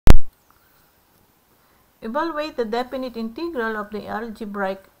Evaluate the definite integral of the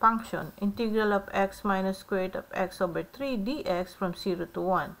algebraic function, integral of x minus square root of x over 3 dx from 0 to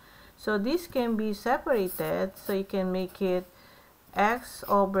 1. So this can be separated, so you can make it x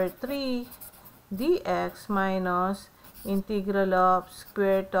over 3 dx minus integral of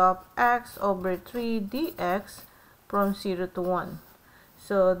square root of x over 3 dx from 0 to 1.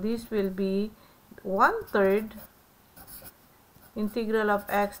 So this will be 1/3 integral of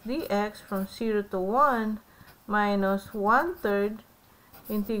x dx from 0 to 1 minus 1/3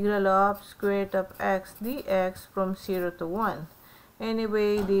 integral of square root of x dx from 0 to 1.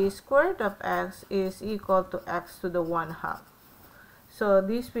 Anyway, the square root of x is equal to x to the 1/2. So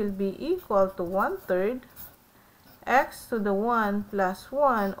this will be equal to 1/3 x to the 1 plus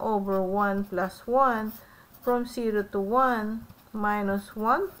 1 over 1 plus 1 from 0 to 1 minus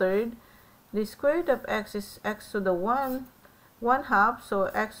 1/3. The square root of x is x to the 1/2, so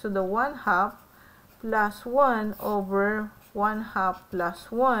x to the 1/2 plus 1 over 1/2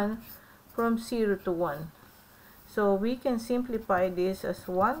 plus 1 from 0 to 1. So we can simplify this as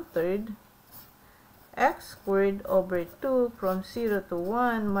 1/3 x squared over 2 from 0 to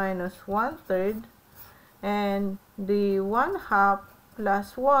 1 minus 1/3, and the 1/2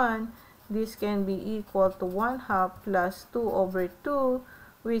 plus 1, this can be equal to 1/2 plus 2 over 2,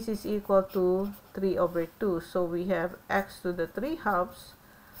 which is equal to 3 over 2. So we have x to the 3/2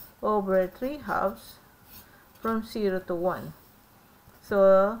 over 3/2 from 0 to 1.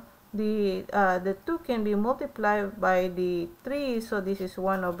 So the 2 can be multiplied by the 3, so this is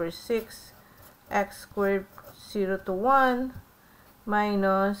 1 over 6 x squared 0 to 1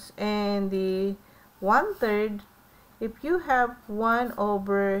 minus, and the 1/3, if you have 1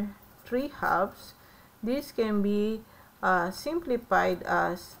 over 3/2, this can be simplified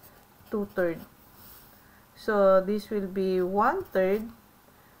as 2/3. So this will be 1/3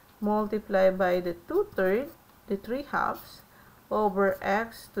 multiplied by the 2/3, the 3/2, over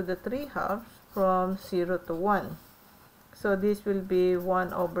x to the 3/2 from 0 to 1. So this will be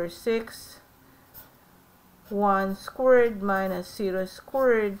 1 over 6, 1 squared minus 0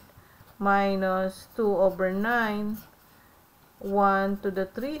 squared minus 2 over 9, 1 to the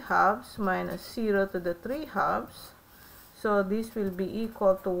 3/2 minus 0 to the 3/2. So this will be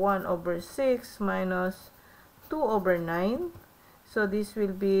equal to 1 over 6 minus 2 over 9. So this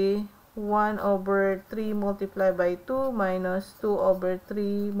will be 1 over 3 multiplied by 2 minus 2 over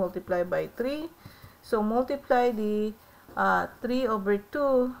 3 multiplied by 3. So multiply the 3 over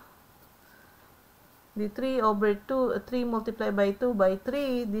 2, the 3 over 2, 3 multiplied by 2 by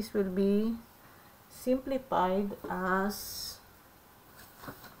 3, this will be simplified as,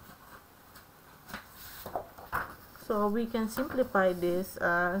 so we can simplify this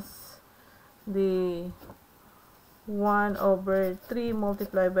as the 1 over 3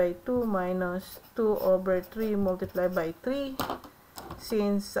 multiplied by 2 minus 2 over 3 multiplied by 3.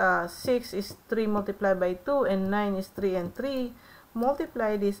 Since 6 is 3 multiplied by 2 and 9 is 3 and 3,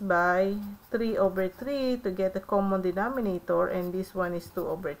 multiply this by 3 over 3 to get a common denominator, and this one is 2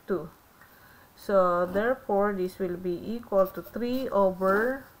 over 2. So therefore this will be equal to 3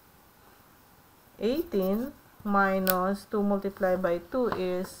 over 18 minus 2 multiplied by 2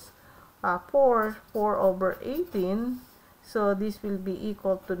 is 4 over 18. So this will be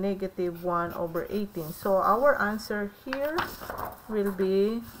equal to negative 1 over 18. So our answer here will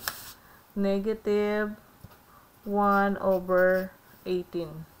be negative 1 over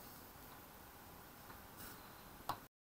 18.